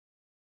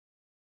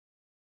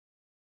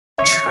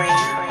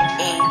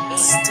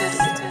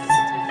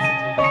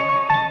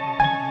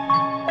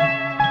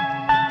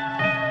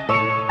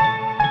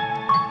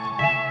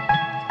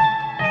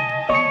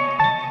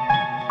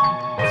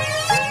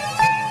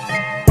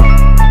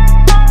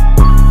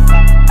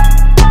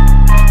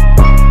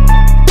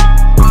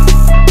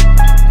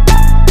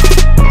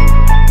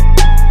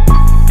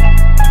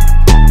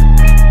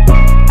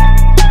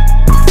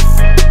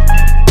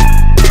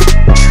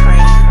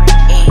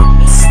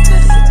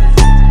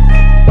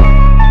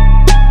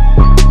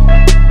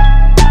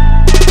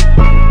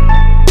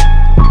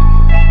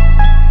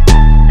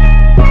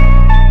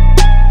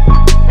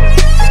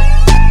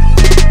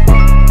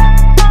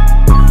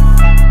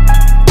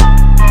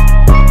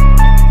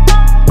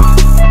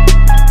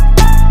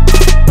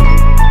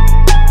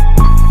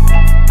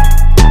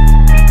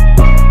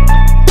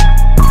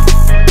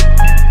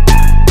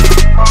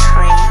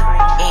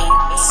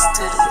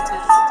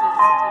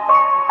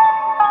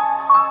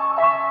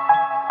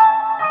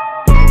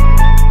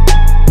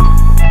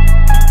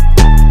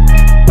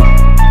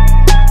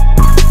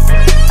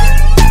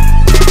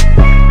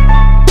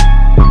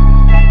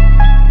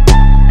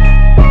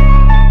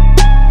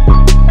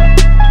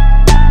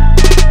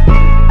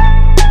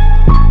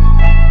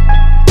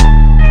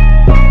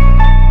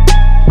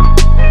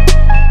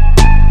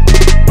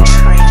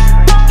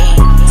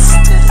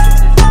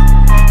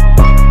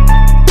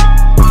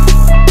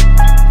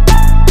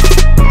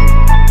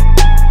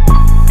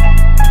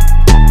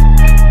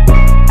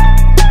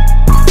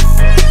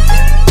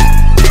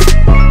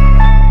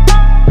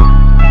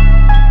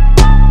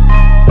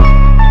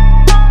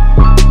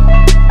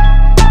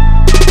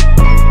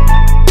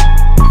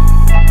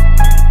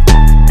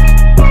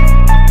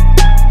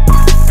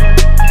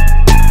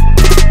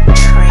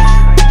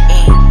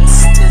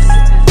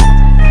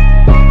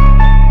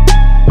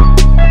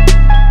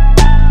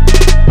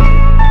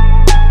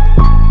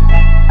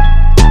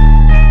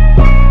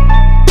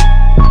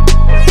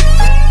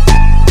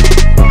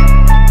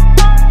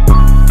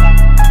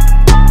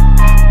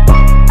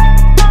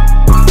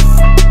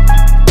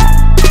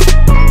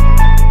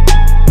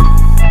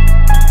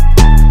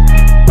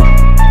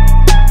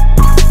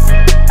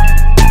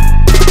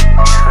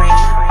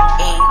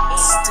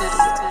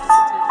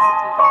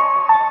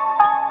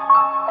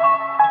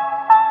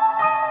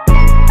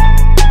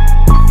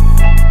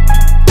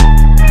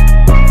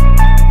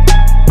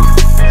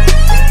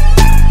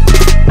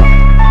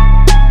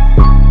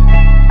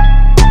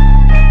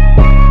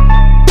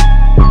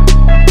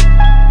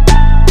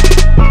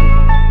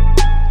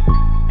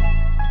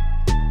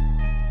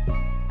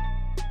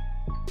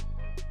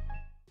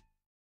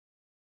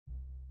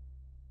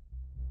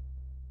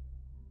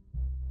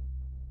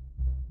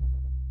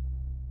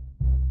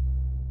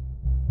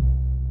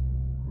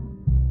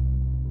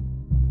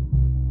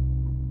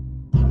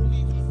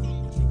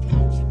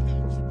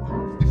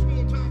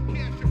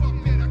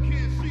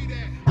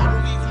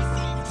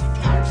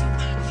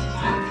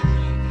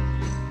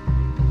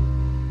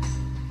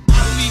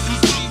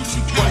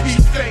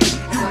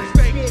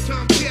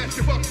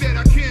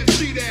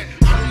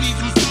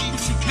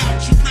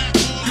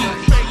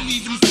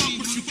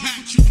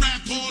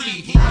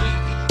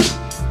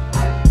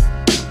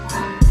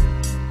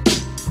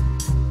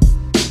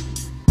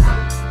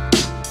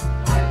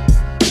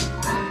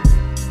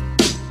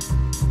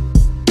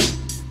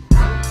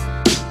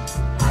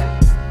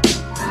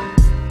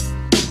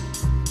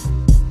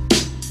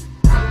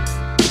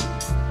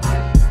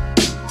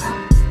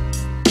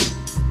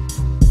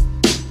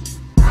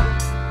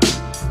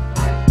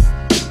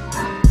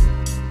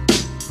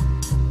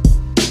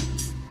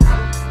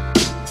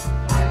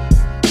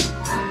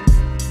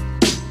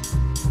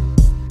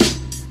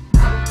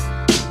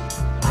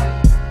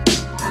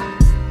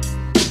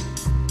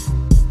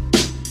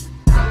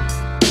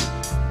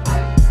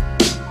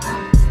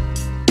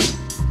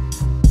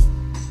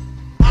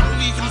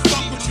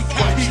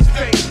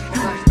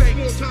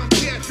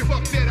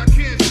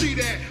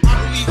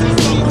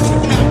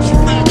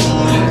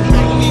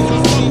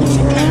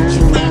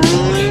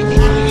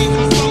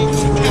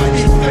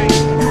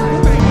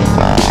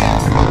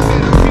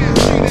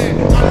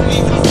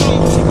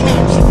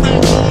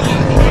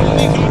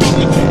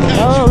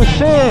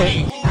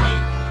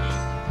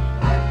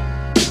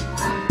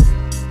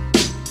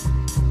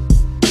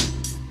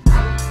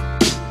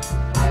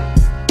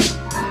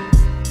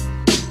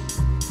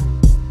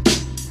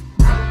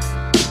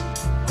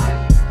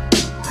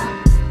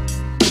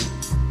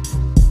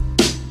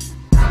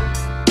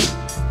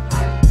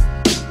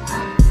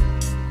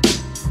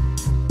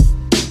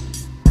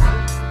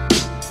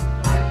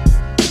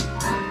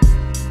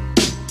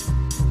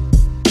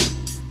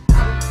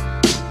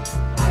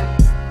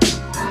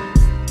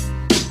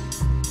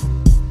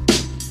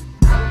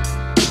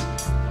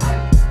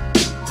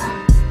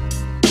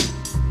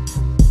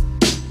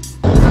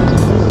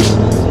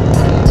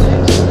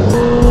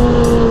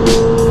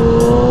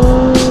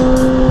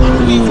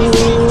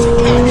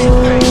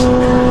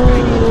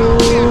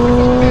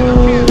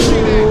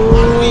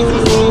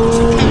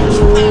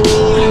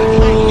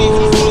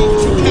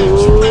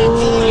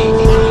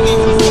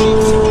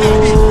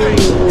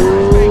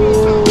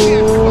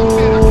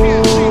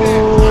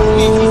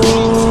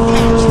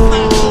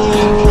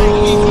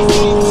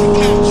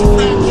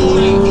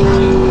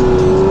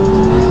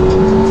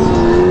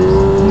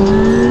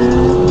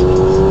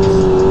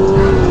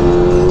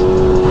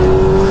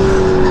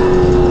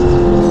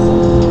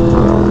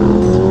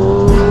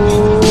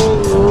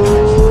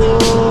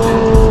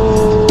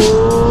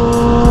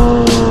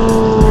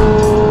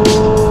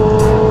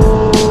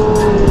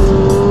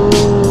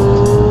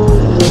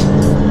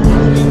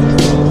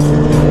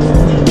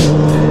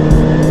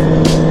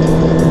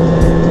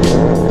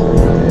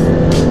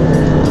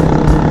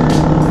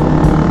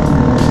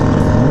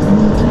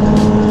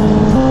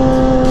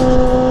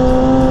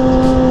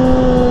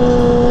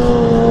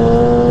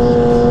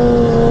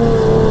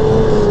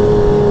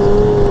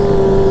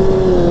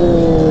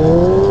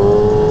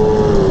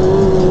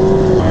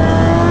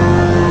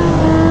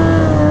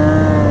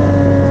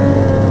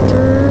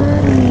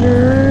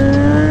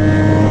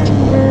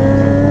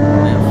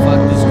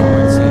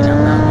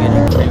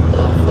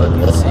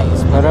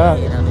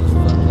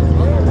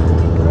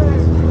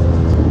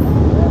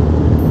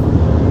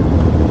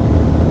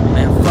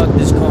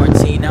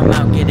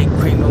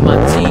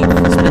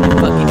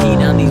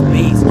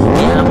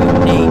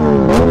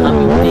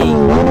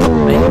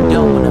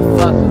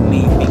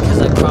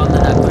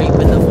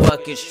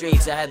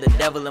streets. I had the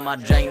devil in my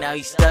drink, now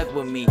he stuck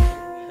with me.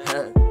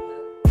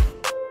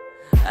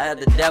 I had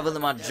the devil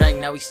in my drink,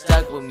 now he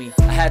stuck with me.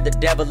 I had the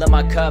devil in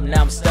my cup,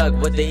 now I'm stuck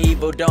with the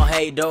evil. Don't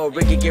hate though,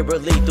 it can get real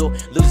lethal.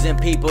 Losing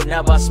people,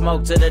 now I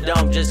smoke to the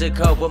dome just to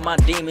cope with my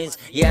demons.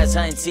 Yeah, it's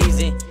hunting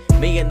season.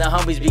 Me and the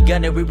homies be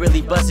gunning, we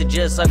really busted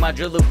just like my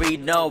jewelry.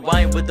 No,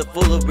 I ain't with the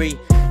foolery.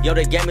 Yo,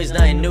 the game is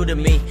nothing new to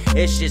me.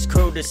 It's just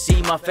cruel to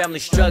see my family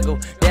struggle.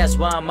 That's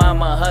why I'm on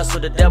my hustle,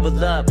 the devil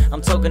up.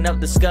 I'm talking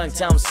up the skunk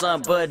town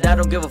son, but I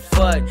don't give a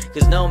fuck.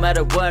 Cause no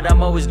matter what,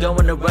 I'm always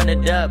going to run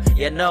it up.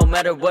 Yeah, no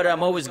matter what,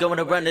 I'm always going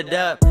to run it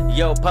up.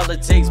 Yo,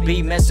 politics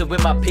be messing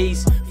with my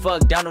peace.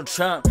 Fuck Donald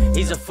Trump,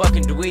 he's a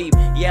fucking dweeb.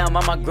 Yeah, I'm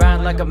on my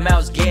grind like a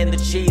mouse getting the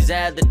cheese. I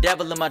had the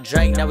devil in my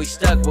drink, now he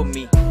stuck with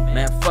me.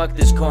 Man, fuck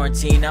this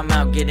quarantine, I'm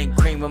out getting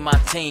cream with my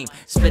team.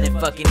 Spitting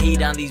fucking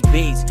heat on these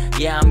beats.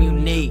 Yeah, I'm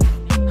unique.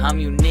 I'm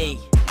unique.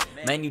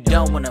 Man, you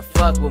don't wanna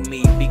fuck with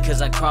me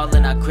because I crawl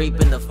and I creep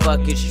in the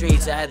fucking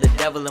streets. I had the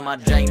devil in my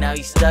drink, now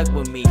he stuck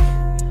with me.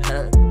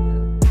 I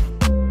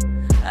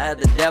had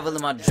the devil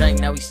in my drink,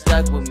 now he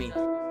stuck with me.